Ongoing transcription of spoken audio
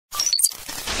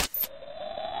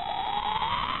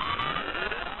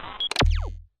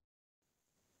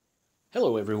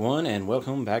Hello everyone and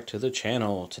welcome back to the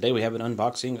channel. Today we have an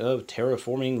unboxing of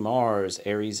Terraforming Mars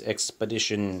Ares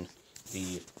Expedition,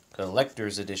 the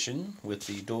collector's edition with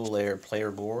the dual layer player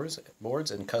boards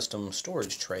and custom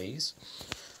storage trays.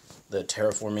 The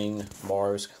Terraforming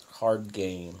Mars card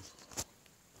game.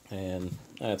 And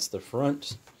that's the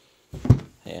front.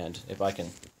 And if I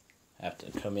can have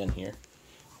to come in here,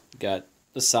 got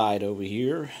the side over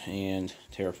here and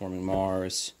Terraforming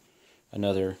Mars,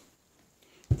 another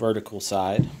vertical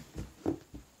side,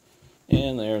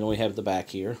 and there we have the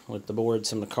back here with the board,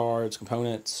 some of the cards,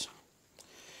 components.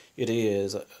 It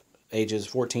is ages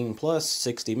 14 plus,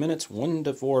 60 minutes, 1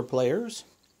 to 4 players.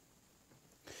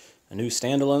 A new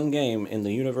standalone game in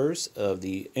the universe of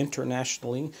the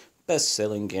internationally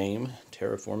best-selling game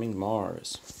Terraforming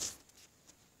Mars.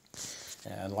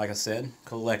 And like I said,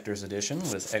 collector's edition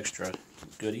with extra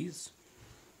goodies.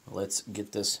 Let's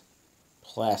get this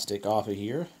plastic off of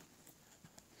here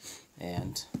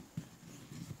and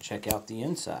check out the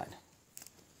inside.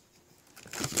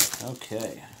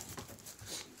 Okay.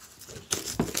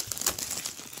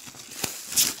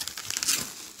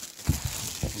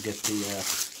 Get the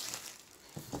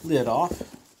lid off.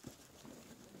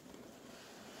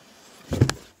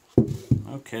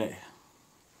 Okay.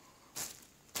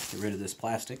 Get rid of this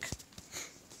plastic.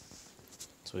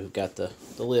 So we've got the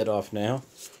lid off now.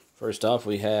 First off,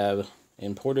 we have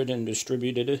imported and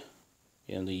distributed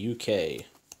in the UK.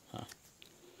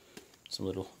 Some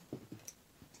little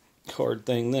card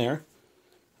thing there.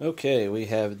 Okay, we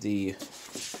have the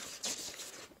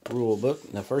rule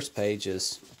book. The first page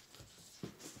is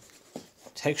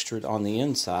textured on the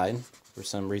inside for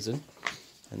some reason,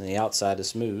 and the outside is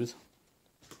smooth.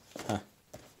 And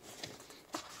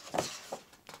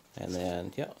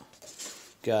then, yeah,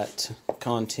 got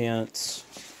contents,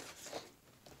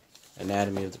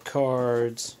 anatomy of the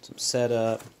cards, some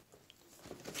setup,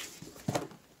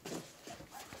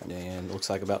 and it looks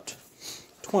like about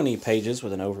 20 pages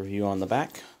with an overview on the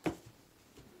back.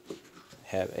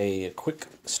 Have a quick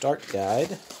start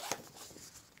guide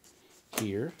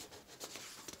here,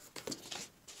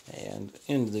 and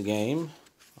into the game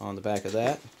on the back of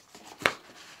that,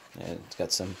 and it's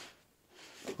got some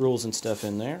rules and stuff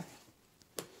in there.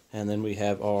 And then we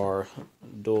have our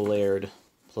dual layered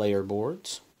player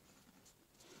boards,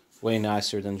 way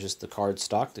nicer than just the card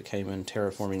stock that came in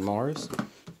Terraforming Mars,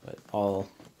 but all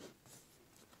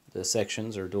the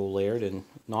sections are dual layered and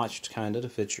notched kind of to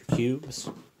fit your cubes.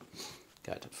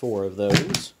 Got 4 of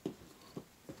those.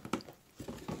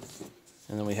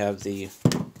 And then we have the,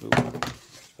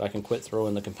 if I can quit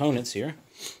throwing the components here,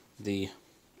 the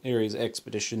Ares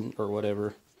Expedition or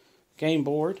whatever game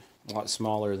board, a lot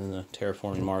smaller than the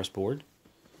Terraforming Mars board.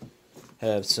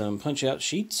 Have some punch out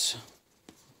sheets.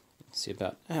 Let's see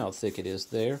about how thick it is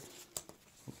there.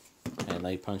 And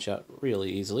they punch out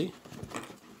really easily.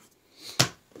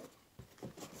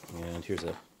 And here's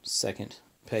a second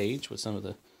page with some of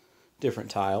the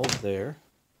different tiles there.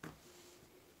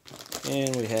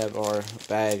 And we have our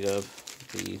bag of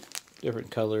the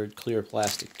different colored clear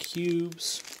plastic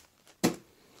cubes.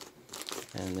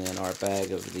 And then our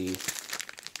bag of the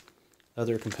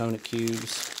other component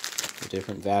cubes, the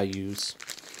different values.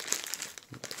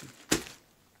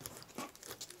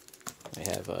 We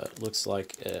have, looks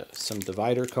like some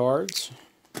divider cards.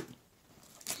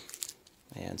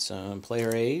 And some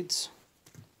player aids,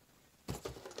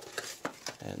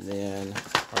 and then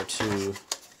our 2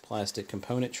 plastic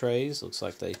component trays. Looks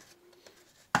like they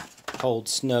hold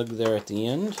snug there at the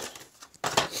end.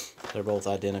 They're both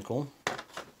identical,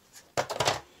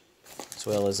 as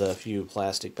well as a few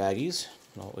plastic baggies.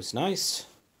 Always nice.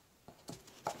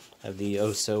 Have the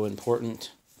oh so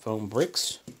important foam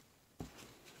bricks,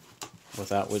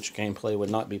 without which gameplay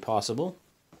would not be possible.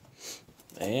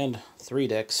 And 3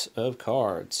 decks of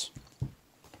cards.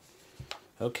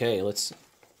 Okay, let's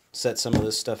set some of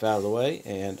this stuff out of the way,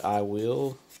 and I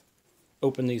will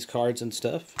open these cards and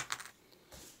stuff.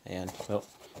 And, well,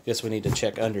 I guess we need to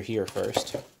check under here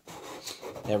first.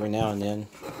 Every now and then,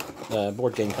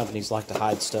 board game companies like to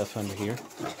hide stuff under here.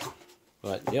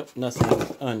 But, yep,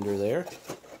 nothing under there.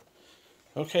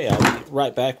 Okay, I'll be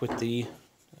right back with the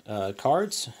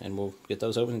cards, and we'll get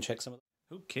those open and check some of them.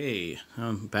 Okay,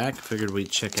 I'm back. Figured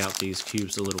we'd check out these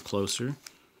cubes a little closer.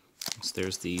 So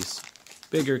there's these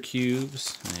bigger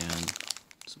cubes and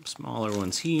some smaller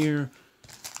ones here,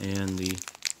 and the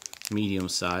medium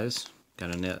size.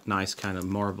 Got a nice kind of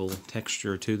marble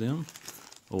texture to them,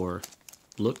 or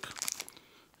look.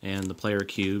 And the player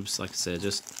cubes, like I said,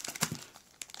 just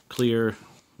clear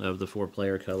of the 4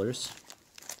 player colors.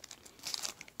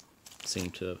 Seem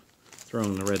to have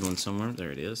thrown the red one somewhere.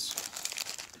 There it is.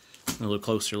 A little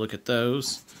closer look at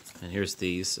those. And here's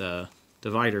these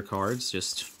divider cards.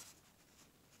 Just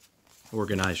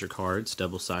organize your cards,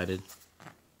 double-sided.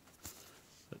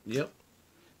 Yep.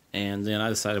 And then I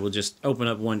decided we'll just open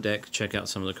up one deck, check out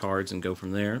some of the cards, and go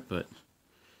from there. But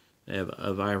they have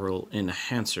a viral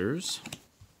enhancers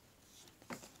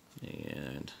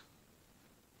and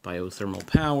biothermal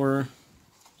power.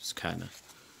 Just kind of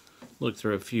look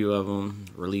through a few of them.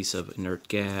 Release of inert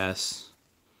gas,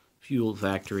 fuel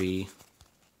factory,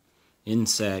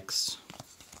 insects,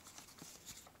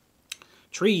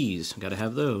 trees. Got to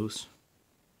have those.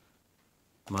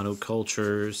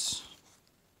 Monocultures,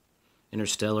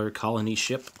 interstellar colony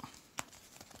ship.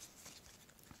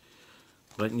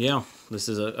 But yeah, this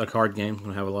is a card game. We're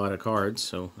going to have a lot of cards.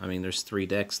 So, I mean, there's 3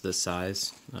 decks this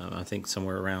size. I think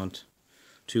somewhere around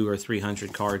 200 or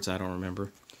 300 cards. I don't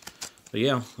remember. But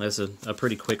yeah, that's a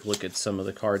pretty quick look at some of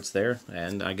the cards there.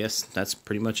 And I guess that's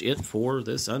pretty much it for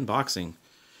this unboxing.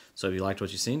 So if you liked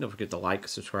what you've seen, don't forget to like,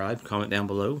 subscribe, comment down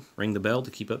below, ring the bell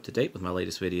to keep up to date with my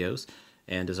latest videos.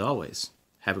 And as always,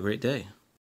 have a great day.